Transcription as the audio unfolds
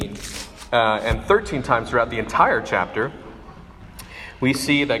and 13 times throughout the entire chapter, we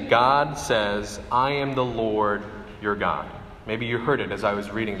see that God says, I am the Lord your God. Maybe you heard it as I was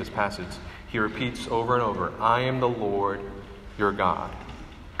reading this passage. He repeats over and over, I am the Lord your God.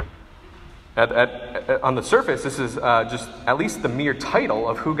 On the surface, this is just at least the mere title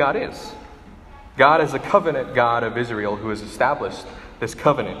of who God is. God is the covenant God of Israel who has established this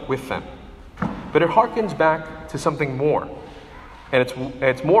covenant with them. But it harkens back to something more. And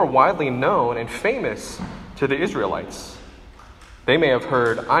it's more widely known and famous to the Israelites. They may have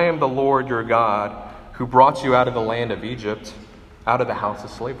heard, I am the Lord your God who brought you out of the land of Egypt, out of the house of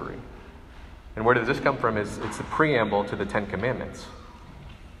slavery. And where does this come from? It's the preamble to the Ten Commandments.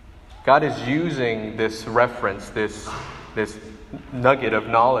 God is using this reference, this nugget of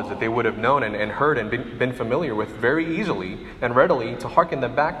knowledge that they would have known and heard and been familiar with very easily and readily to hearken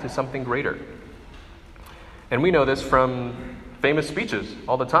them back to something greater. And we know this from famous speeches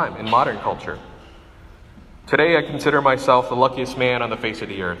all the time in modern culture. Today I consider myself the luckiest man on the face of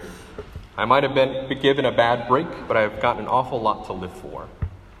the earth. I might have been given a bad break, but I have gotten an awful lot to live for.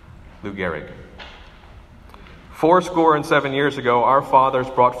 Lou Gehrig. 77 years ago, our fathers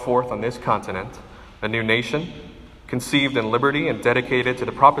brought forth on this continent a new nation, conceived in liberty and dedicated to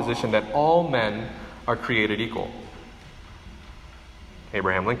the proposition that all men are created equal.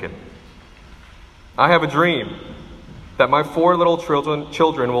 Abraham Lincoln. I have a dream that my 4 little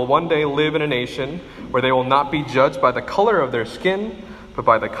children will one day live in a nation where they will not be judged by the color of their skin, but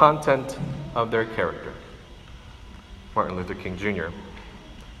by the content of their character. Martin Luther King Jr.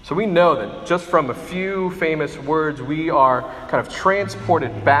 So we know that just from a few famous words, we are kind of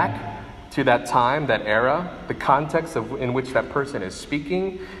transported back to that time, that era, the context in which that person is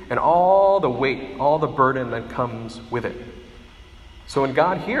speaking, and all the weight, all the burden that comes with it. So when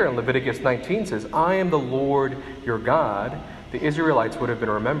God here in Leviticus 19 says, I am the Lord your God, the Israelites would have been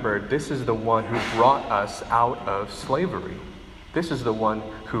remembered, this is the one who brought us out of slavery. This is the one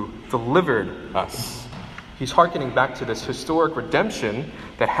who delivered us. He's hearkening back to this historic redemption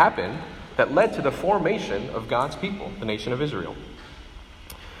that happened that led to the formation of God's people, the nation of Israel.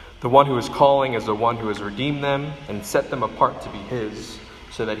 The one who is calling is the one who has redeemed them and set them apart to be his,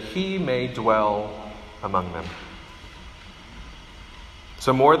 so that he may dwell among them.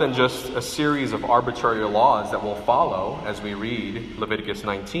 So more than just a series of arbitrary laws that will follow as we read Leviticus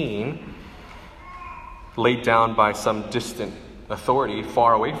 19, laid down by some distant authority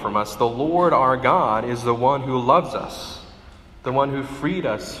far away from us, the Lord our God is the one who loves us, the one who freed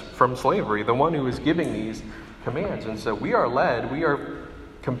us from slavery, the one who is giving these commands. And so we are led, we are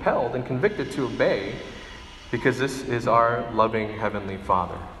compelled and convicted to obey because this is our loving Heavenly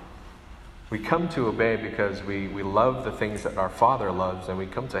Father. We come to obey because we love the things that our Father loves, and we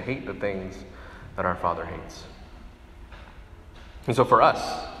come to hate the things that our Father hates. And so for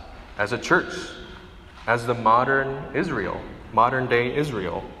us, as a church, as the modern day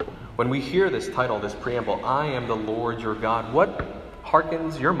Israel, when we hear this title, this preamble, I am the Lord your God, what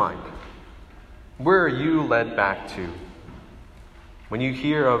harkens your mind? Where are you led back to? When you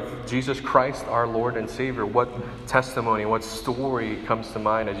hear of Jesus Christ, our Lord and Savior, what testimony, what story comes to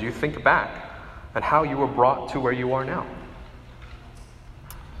mind as you think back on how you were brought to where you are now?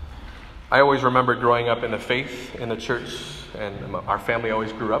 I always remember growing up in the faith in the church, and our family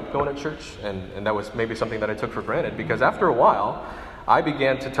always grew up going to church, and that was maybe something that I took for granted, because after a while, I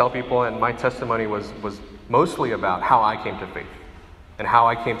began to tell people, and my testimony was mostly about how I came to faith, and how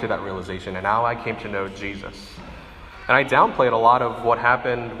I came to that realization, and how I came to know Jesus. And I downplayed a lot of what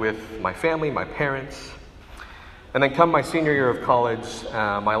happened with my family, my parents. And then come my senior year of college,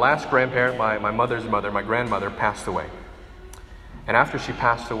 my last grandparent, my mother's mother, my grandmother, passed away. And after she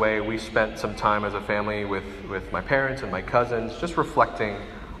passed away, we spent some time as a family with my parents and my cousins, just reflecting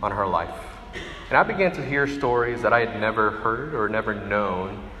on her life. And I began to hear stories that I had never heard or never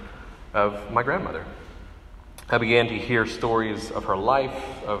known of my grandmother. I began to hear stories of her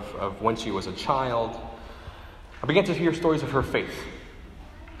life, of when she was a child. I began to hear stories of her faith.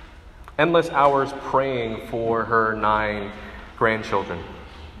 Endless hours praying for her 9 grandchildren.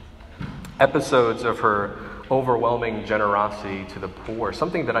 Episodes of her overwhelming generosity to the poor,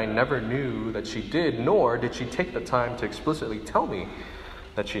 something that I never knew that she did, nor did she take the time to explicitly tell me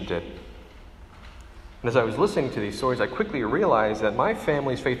that she did. And as I was listening to these stories, I quickly realized that my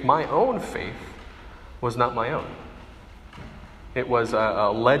family's faith, my own faith, was not my own. It was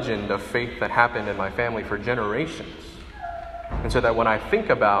a legend of faith that happened in my family for generations. And so that when I think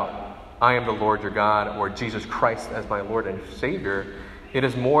about I am the Lord your God, or Jesus Christ as my Lord and Savior, it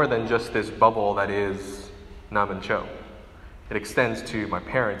is more than just this bubble that is Nam and Cho. It extends to my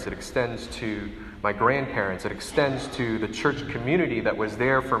parents. It extends to my grandparents. It extends to the church community that was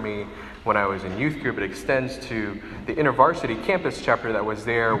there for me when I was in youth group. It extends to the InterVarsity campus chapter that was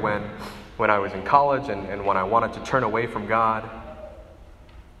there when I was in college and when I wanted to turn away from God.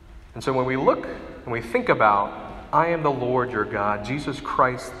 And so when we look and we think about, I am the Lord your God, Jesus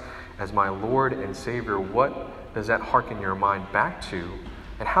Christ as my Lord and Savior, what does that harken your mind back to?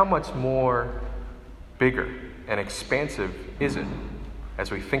 And how much more bigger and expansive is it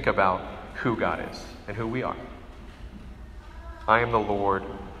as we think about who God is and who we are? I am the Lord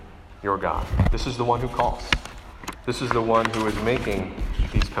your God. This is the one who calls. This is the one who is making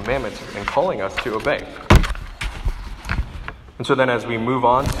these commandments and calling us to obey. And so then as we move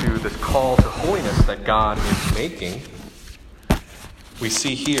on to this call to holiness that God is making, we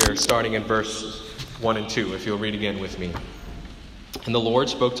see here, starting in verse 1 and 2, if you'll read again with me. And the Lord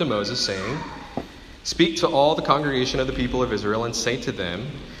spoke to Moses, saying, "Speak to all the congregation of the people of Israel, and say to them,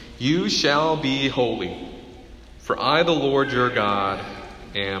 You shall be holy, for I, the Lord your God,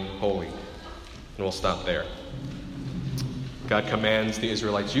 am holy." And we'll stop there. God commands the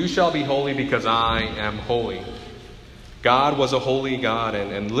Israelites, you shall be holy because I am holy. God was a holy God,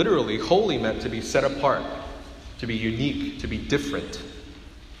 and literally holy meant to be set apart, to be unique, to be different.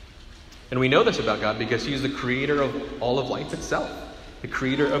 And we know this about God because He is the creator of all of life itself, the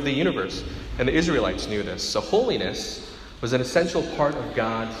creator of the universe. And the Israelites knew this. So holiness was an essential part of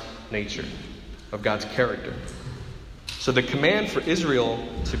God's nature, of God's character. So the command for Israel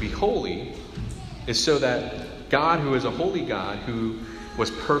to be holy is so that God, who is a holy God, who was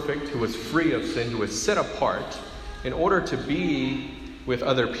perfect, who was free of sin, who was set apart, in order to be with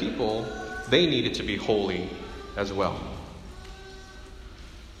other people, they needed to be holy as well.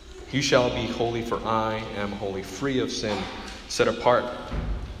 You shall be holy, for I am holy, free of sin, set apart.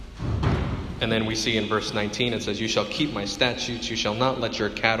 And then we see in verse 19, it says, You shall keep my statutes. You shall not let your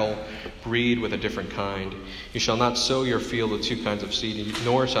cattle breed with a different kind. You shall not sow your field with two kinds of seed,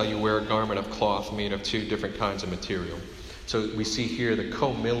 nor shall you wear a garment of cloth made of two different kinds of material. So we see here the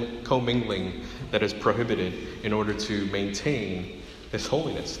commingling that is prohibited in order to maintain this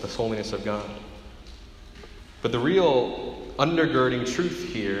holiness of God. But the real undergirding truth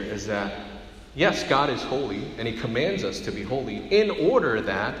here is that, yes, God is holy, and He commands us to be holy in order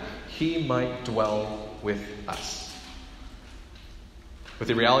that He might dwell with us. With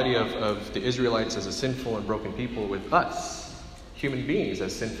the reality of the Israelites as a sinful and broken people, with us, human beings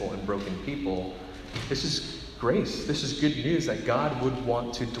as sinful and broken people, this is grace. This is good news that God would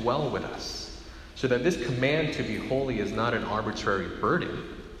want to dwell with us. So that this command to be holy is not an arbitrary burden,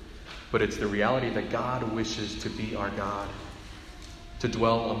 but it's the reality that God wishes to be our God, to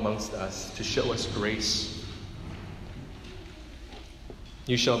dwell amongst us, to show us grace.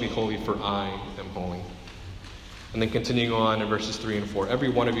 You shall be holy, for I am holy. And then continuing on in verses 3 and 4, every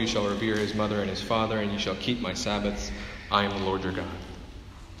one of you shall revere his mother and his father, and you shall keep my Sabbaths. I am the Lord your God.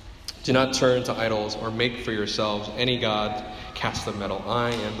 Do not turn to idols or make for yourselves any god cast of metal.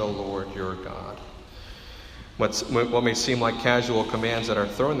 I am the Lord your God. What may seem like casual commands that are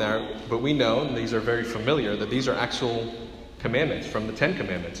thrown there, but we know, and these are very familiar, that these are actual commandments from the Ten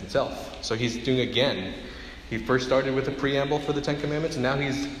Commandments itself. So he's doing again. He first started with a preamble for the Ten Commandments, and now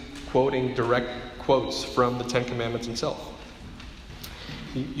he's quoting direct quotes from the Ten Commandments himself.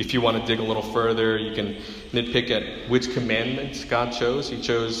 If you want to dig a little further, you can nitpick at which commandments God chose. He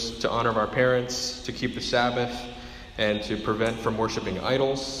chose to honor our parents, to keep the Sabbath, and to prevent from worshiping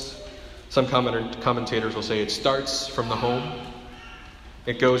idols. Some commentators will say it starts from the home.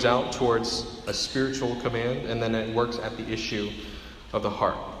 It goes out towards a spiritual command, and then it works at the issue of the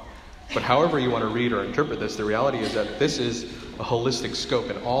heart. But however you want to read or interpret this, the reality is that this is a holistic scope,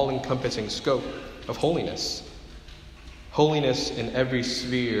 an all-encompassing scope of holiness. Holiness in every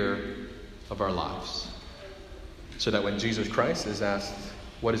sphere of our lives. So that when Jesus Christ is asked,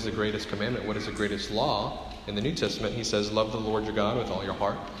 what is the greatest commandment? What is the greatest law? In the New Testament, he says, love the Lord your God with all your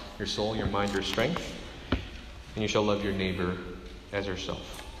heart, your soul, your mind, your strength. And you shall love your neighbor as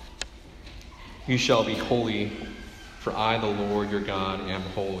yourself. You shall be holy, for I, the Lord your God, am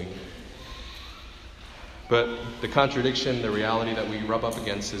holy. But the contradiction, the reality that we rub up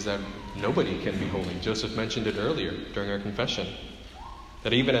against is that nobody can be holy. Joseph mentioned it earlier during our confession.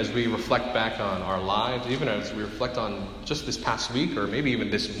 That even as we reflect back on our lives, even as we reflect on just this past week or maybe even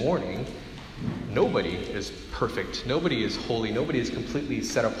this morning, nobody is perfect. Nobody is holy. Nobody is completely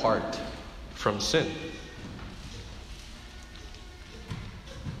set apart from sin.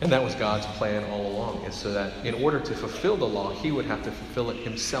 And that was God's plan all along, is so that in order to fulfill the law, he would have to fulfill it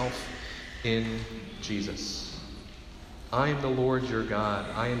himself in Jesus. I am the Lord your God.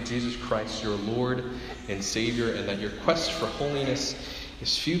 I am Jesus Christ, your Lord and Savior, and that your quest for holiness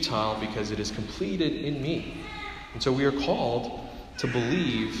is futile because it is completed in me. And so we are called to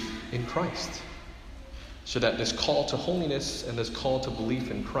believe in Christ. So that this call to holiness and this call to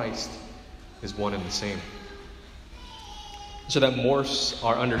belief in Christ is one and the same. So that morphs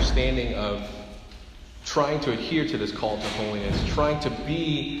our understanding of trying to adhere to this call to holiness, trying to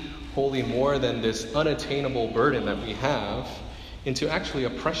be holy more than this unattainable burden that we have, into actually a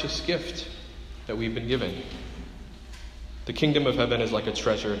precious gift that we've been given. The kingdom of heaven is like a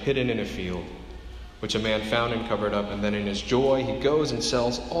treasure hidden in a field, which a man found and covered up, and then in his joy he goes and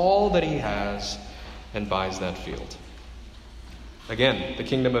sells all that he has and buys that field. Again, the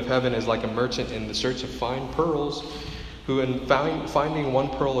kingdom of heaven is like a merchant in the search of fine pearls, who in finding one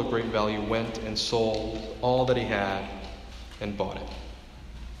pearl of great value went and sold all that he had and bought it.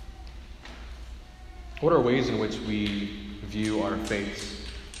 What are ways in which we view our faiths,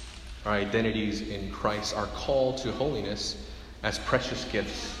 our identities in Christ, our call to holiness as precious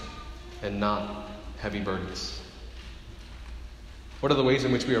gifts and not heavy burdens? What are the ways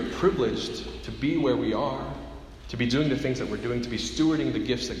in which we are privileged to be where we are, to be doing the things that we're doing, to be stewarding the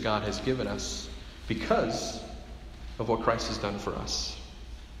gifts that God has given us because of what Christ has done for us?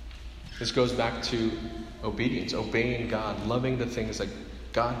 This goes back to obedience, obeying God, loving the things that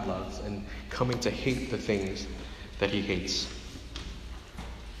God loves, and coming to hate the things that he hates.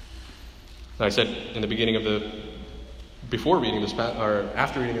 Now, I said in the beginning of after reading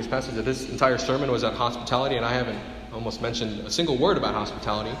this passage, that this entire sermon was on hospitality, and I haven't almost mentioned a single word about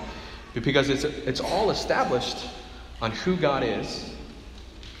hospitality, because it's all established on who God is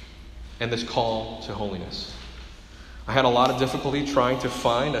and this call to holiness. I had a lot of difficulty trying to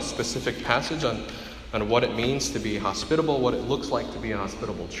find a specific passage on what it means to be hospitable, what it looks like to be a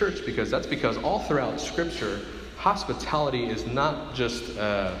hospitable church, because all throughout Scripture, hospitality is not just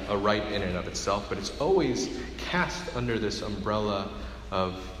a right in and of itself, but it's always cast under this umbrella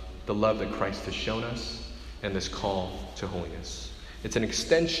of the love that Christ has shown us and this call to holiness. It's an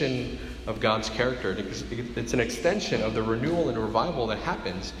extension of God's character. It's an extension of the renewal and revival that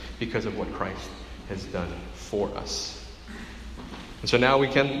happens because of what Christ has done for us. And so now we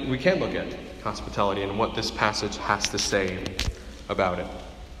can look at hospitality and what this passage has to say about it.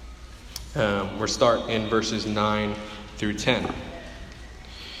 We'll start in verses 9 through 10.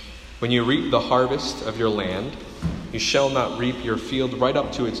 When you reap the harvest of your land, you shall not reap your field right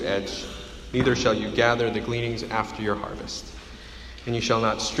up to its edge, neither shall you gather the gleanings after your harvest. And you shall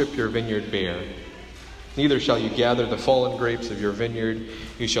not strip your vineyard bare, neither shall you gather the fallen grapes of your vineyard.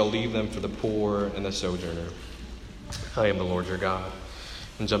 You shall leave them for the poor and the sojourner. I am the Lord your God.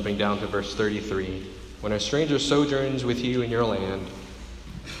 And jumping down to verse 33, when a stranger sojourns with you in your land,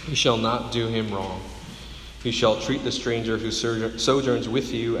 you shall not do him wrong. You shall treat the stranger who sojourns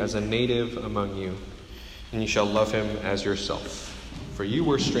with you as a native among you, and you shall love him as yourself. For you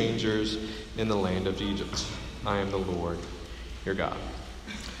were strangers in the land of Egypt. I am the Lord your God.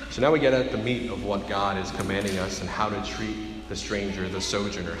 So now we get at the meat of what God is commanding us and how to treat the stranger, the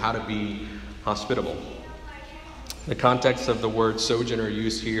sojourner, how to be hospitable. The context of the word sojourner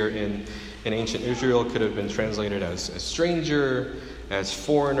used here in ancient Israel could have been translated as stranger, as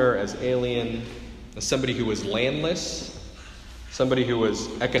foreigner, as alien, as somebody who was landless, somebody who was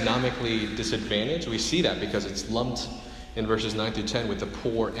economically disadvantaged. We see that because it's lumped in verses 9 through 10 with the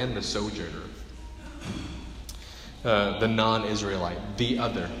poor and the sojourner. The non-Israelite, the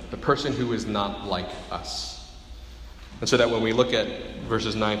other, the person who is not like us. And so that when we look at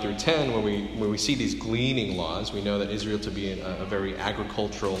verses 9 through 10, when we see these gleaning laws, we know that Israel to be a very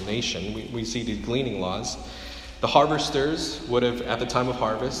agricultural nation. We see these gleaning laws. The harvesters would have, at the time of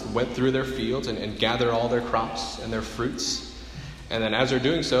harvest, went through their fields and gathered all their crops and their fruits. And then as they're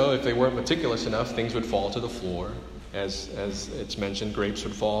doing so, if they weren't meticulous enough, things would fall to the floor. As it's mentioned, grapes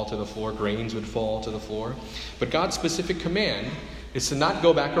would fall to the floor, grains would fall to the floor. But God's specific command is to not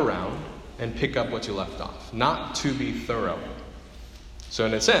go back around and pick up what you left off, not to be thorough. So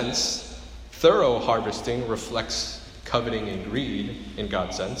in a sense, thorough harvesting reflects coveting and greed in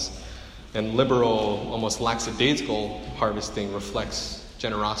God's sense, and liberal, almost lackadaisical harvesting reflects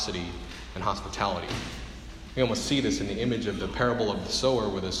generosity and hospitality. We almost see this in the image of the parable of the sower,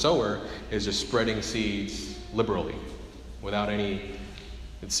 where the sower is just spreading seeds liberally,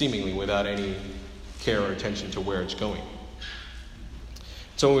 seemingly without any care or attention to where it's going.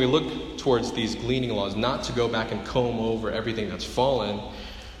 So when we look towards these gleaning laws, not to go back and comb over everything that's fallen,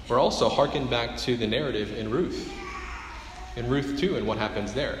 we're also hearkened back to the narrative in Ruth. In Ruth 2 and what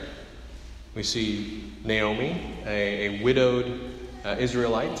happens there. We see Naomi, a widowed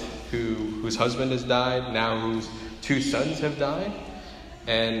Israelite whose husband has died, now whose two sons have died.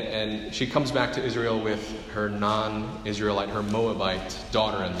 And she comes back to Israel with her non-Israelite, her Moabite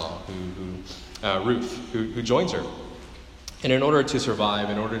daughter-in-law, Ruth, who joins her. And in order to survive,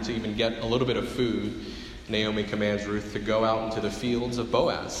 in order to even get a little bit of food, Naomi commands Ruth to go out into the fields of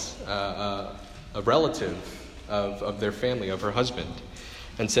Boaz, a relative of their family, of her husband,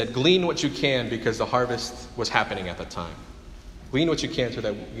 and said, "Glean what you can," because the harvest was happening at the time. Glean what you can so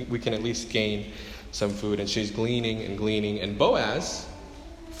that we can at least gain some food. And she's gleaning and gleaning. And Boaz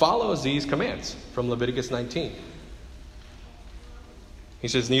follows these commands from Leviticus 19. He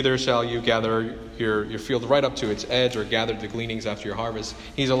says, "Neither shall you gather your field right up to its edge or gather the gleanings after your harvest."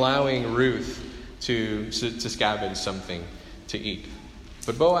 He's allowing Ruth to scavenge something to eat.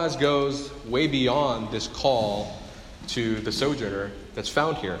 But Boaz goes way beyond this call to the sojourner that's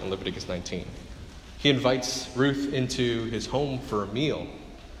found here in Leviticus 19. He invites Ruth into his home for a meal.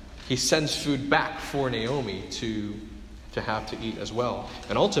 He sends food back for Naomi to have to eat as well.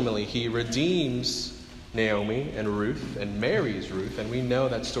 And ultimately, he redeems Naomi and Ruth and marries Ruth. And we know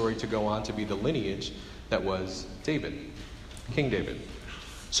that story to go on to be the lineage that was David, King David.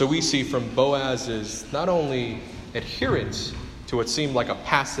 So we see from Boaz's not only adherence to what seemed like a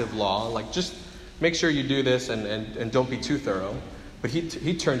passive law, like just make sure you do this and don't be too thorough, but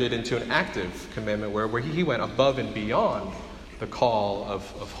he turned it into an active commandment where he went above and beyond the call of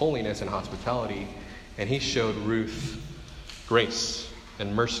holiness and hospitality, and he showed Ruth grace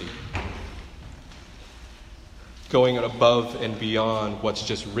and mercy, going above and beyond what's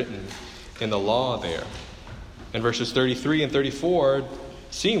just written in the law there. And verses 33 and 34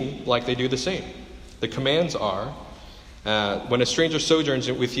 seem like they do the same. The commands are, when a stranger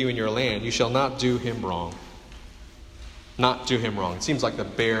sojourns with you in your land, you shall not do him wrong. Not do him wrong. It seems like the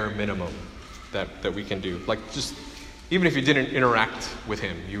bare minimum that we can do. Like just, even if you didn't interact with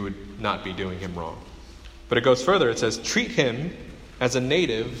him, you would not be doing him wrong. But it goes further. It says, treat him as a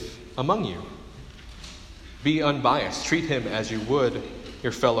native among you. Be unbiased. Treat him as you would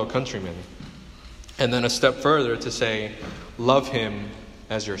your fellow countrymen. And then a step further to say, love him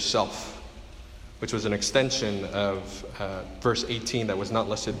as yourself, which was an extension of verse 18 that was not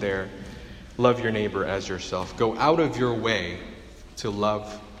listed there. Love your neighbor as yourself. Go out of your way to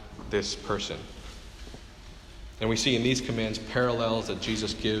love this person. And we see in these commands parallels that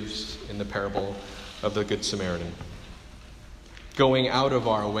Jesus gives in the parable of the Good Samaritan. Going out of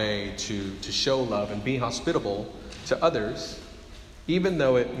our way to show love and be hospitable to others, even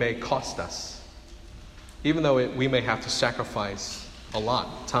though it may cost us. Even though we may have to sacrifice a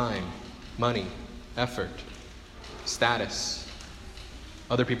lot, time, money, effort, status,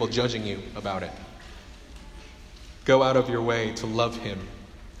 other people judging you about it. Go out of your way to love him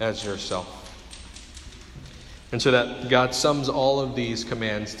as yourself. And so that God sums all of these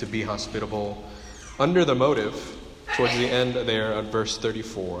commands to be hospitable under the motive, towards the end there at verse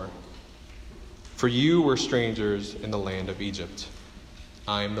 34. For you were strangers in the land of Egypt.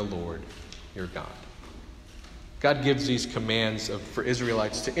 I am the Lord, your God. God gives these commands for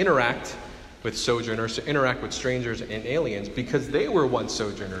Israelites to interact with sojourners, to interact with strangers and aliens, because they were once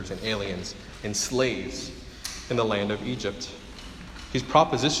sojourners and aliens and slaves in the land of Egypt. He's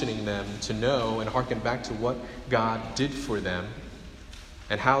propositioning them to know and hearken back to what God did for them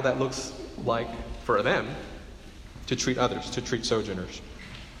and how that looks like for them to treat others, to treat sojourners.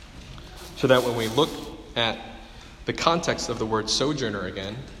 So that when we look at the context of the word sojourner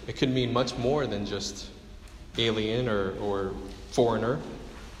again, it could mean much more than just alien or foreigner.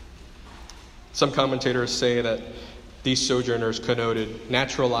 Some commentators say that these sojourners connoted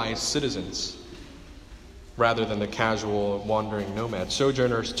naturalized citizens rather than the casual wandering nomads.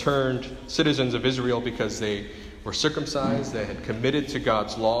 Sojourners turned citizens of Israel because they were circumcised, they had committed to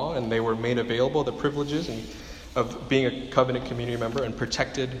God's law, and they were made available the privileges of being a covenant community member and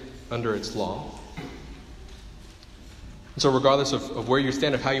protected under its law. So regardless of where you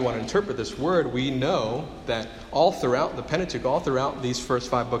stand, of how you want to interpret this word, we know that all throughout the Pentateuch, all throughout these first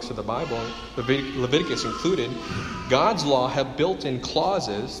 5 books of the Bible, Leviticus included, God's law had built-in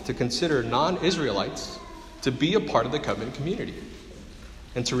clauses to consider non-Israelites to be a part of the covenant community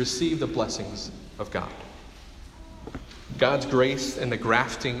and to receive the blessings of God. God's grace and the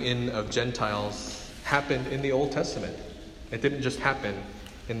grafting in of Gentiles happened in the Old Testament. It didn't just happen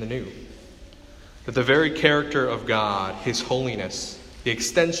in the New. That the very character of God, his holiness, the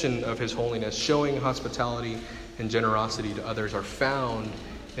extension of his holiness, showing hospitality and generosity to others, are found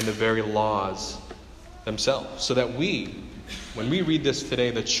in the very laws themselves. So that when we read this today,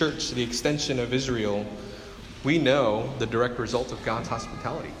 the church, the extension of Israel, we know the direct result of God's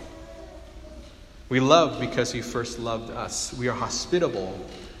hospitality. We love because he first loved us. We are hospitable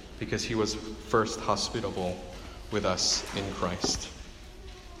because he was first hospitable with us in Christ.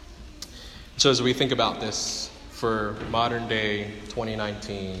 So as we think about this for modern day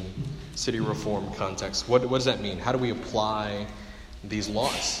 2019 city reform context, what does that mean? How do we apply these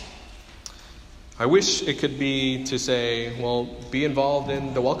laws? I wish it could be to say, well, be involved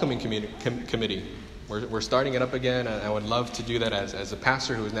in the welcoming committee. We're starting it up again. I would love to do that as a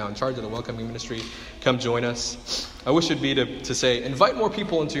pastor who is now in charge of the welcoming ministry. Come join us. I wish it'd be to say, invite more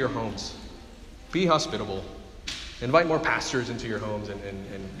people into your homes. Be hospitable. Invite more pastors into your homes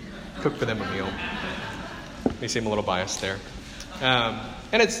and cook for them a meal. May seem a little biased there.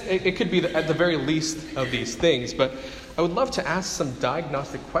 And it could be at the very least of these things, but I would love to ask some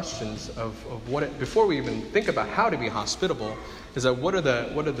diagnostic questions of before we even think about how to be hospitable, is that what are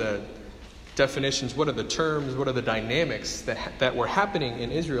the definitions, what are the terms, what are the dynamics that were happening in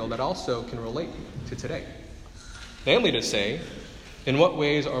Israel that also can relate to today? Namely to say, in what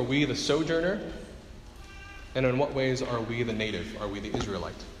ways are we the sojourner, and in what ways are we the native, are we the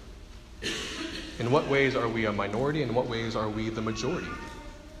Israelite? In what ways are we a minority, and in what ways are we the majority?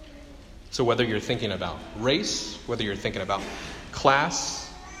 So whether you're thinking about race, whether you're thinking about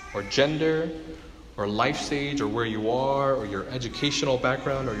class or gender or life stage or where you are or your educational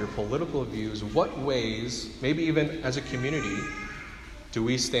background or your political views, what ways, maybe even as a community, do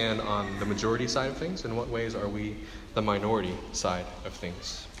we stand on the majority side of things, and what ways are we the minority side of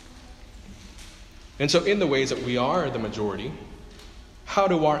things? And so in the ways that we are the majority, how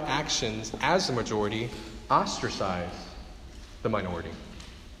do our actions as the majority ostracize the minority?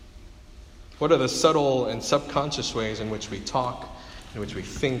 What are the subtle and subconscious ways in which we talk, in which we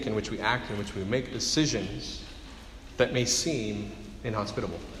think, in which we act, in which we make decisions that may seem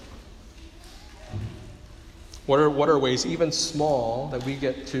inhospitable? What are ways, even small, that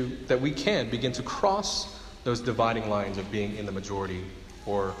we can begin to cross those dividing lines of being in the majority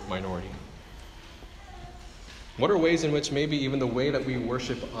or minority? What are ways in which maybe even the way that we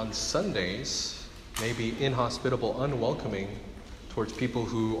worship on Sundays may be inhospitable, unwelcoming towards people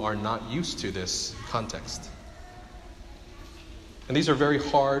who are not used to this context? And these are very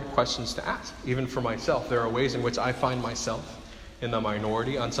hard questions to ask, even for myself. There are ways in which I find myself in the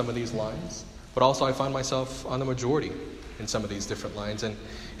minority on some of these lines, but also I find myself on the majority in some of these different lines. And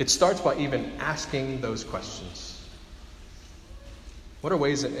it starts by even asking those questions. What are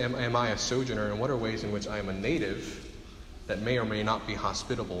ways that am I a sojourner, and what are ways in which I am a native that may or may not be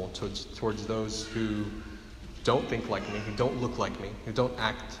hospitable towards those who don't think like me, who don't look like me, who don't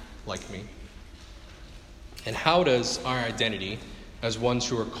act like me? And how does our identity as ones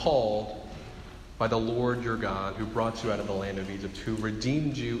who are called by the Lord your God, who brought you out of the land of Egypt, who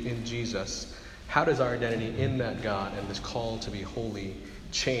redeemed you in Jesus, how does our identity in that God and this call to be holy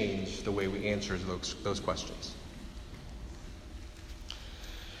change the way we answer those questions?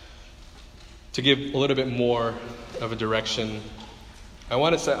 To give a little bit more of a direction, I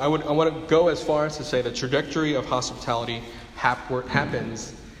want to go as far as to say the trajectory of hospitality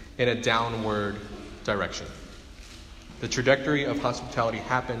happens in a downward direction. The trajectory of hospitality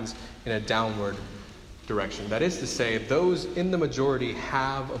happens in a downward direction. That is to say, those in the majority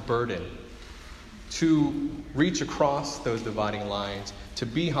have a burden to reach across those dividing lines, to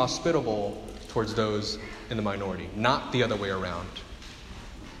be hospitable towards those in the minority, not the other way around.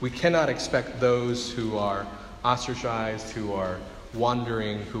 We cannot expect those who are ostracized, who are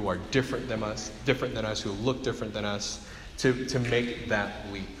wandering, who are different than us, who look different than us, to make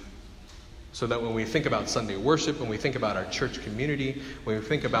that leap. So that when we think about Sunday worship, when we think about our church community, when we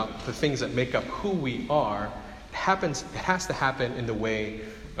think about the things that make up who we are, it has to happen in the way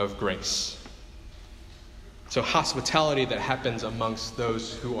of grace. So hospitality that happens amongst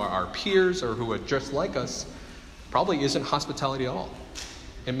those who are our peers or who are just like us probably isn't hospitality at all.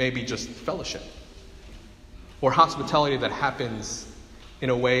 It may be just fellowship. Or hospitality that happens in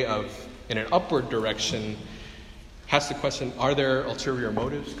a way in an upward direction has to question, are there ulterior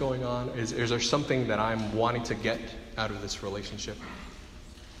motives going on? Is there something that I'm wanting to get out of this relationship?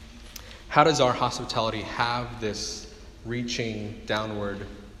 How does our hospitality have this reaching downward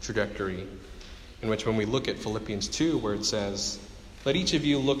trajectory in which when we look at Philippians 2 where it says, let each of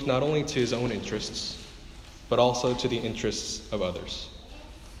you look not only to his own interests, but also to the interests of others.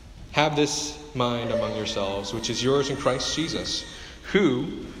 Have this mind among yourselves, which is yours in Christ Jesus,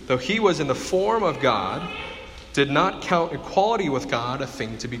 who, though he was in the form of God, did not count equality with God a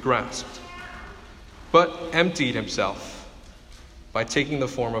thing to be grasped, but emptied himself by taking the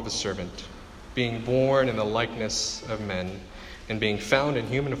form of a servant, being born in the likeness of men, and being found in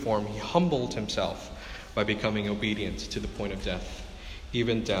human form, he humbled himself by becoming obedient to the point of death,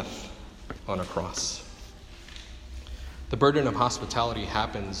 even death on a cross. The burden of hospitality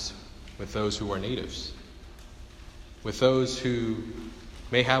happens with those who are natives, with those who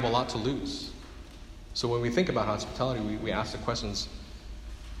may have a lot to lose. So when we think about hospitality, we ask the questions,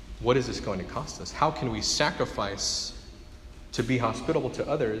 what is this going to cost us? How can we sacrifice to be hospitable to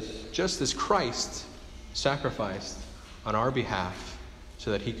others, just as Christ sacrificed on our behalf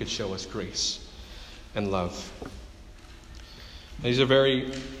so that he could show us grace and love? And these are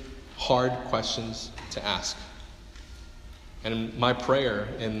very hard questions to ask. And my prayer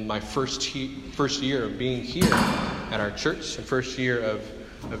in my first year of being here at our church, and first year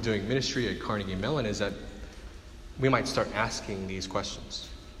of doing ministry at Carnegie Mellon, is that we might start asking these questions.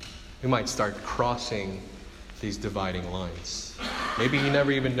 We might start crossing these dividing lines. Maybe you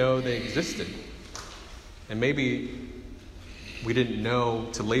never even know they existed. And maybe we didn't know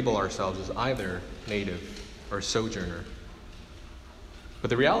to label ourselves as either native or sojourner. But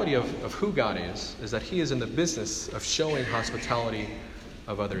the reality of who God is that he is in the business of showing hospitality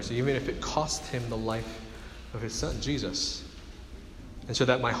of others, even if it cost him the life of his son, Jesus. And so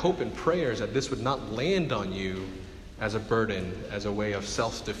that my hope and prayer is that this would not land on you as a burden, as a way of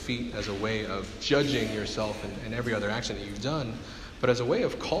self-defeat, as a way of judging yourself and every other action that you've done, but as a way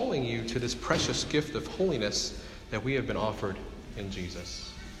of calling you to this precious gift of holiness that we have been offered in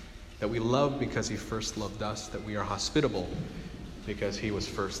Jesus. That we love because he first loved us, that we are hospitable because he was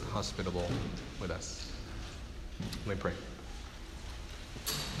first hospitable with us. Let me pray.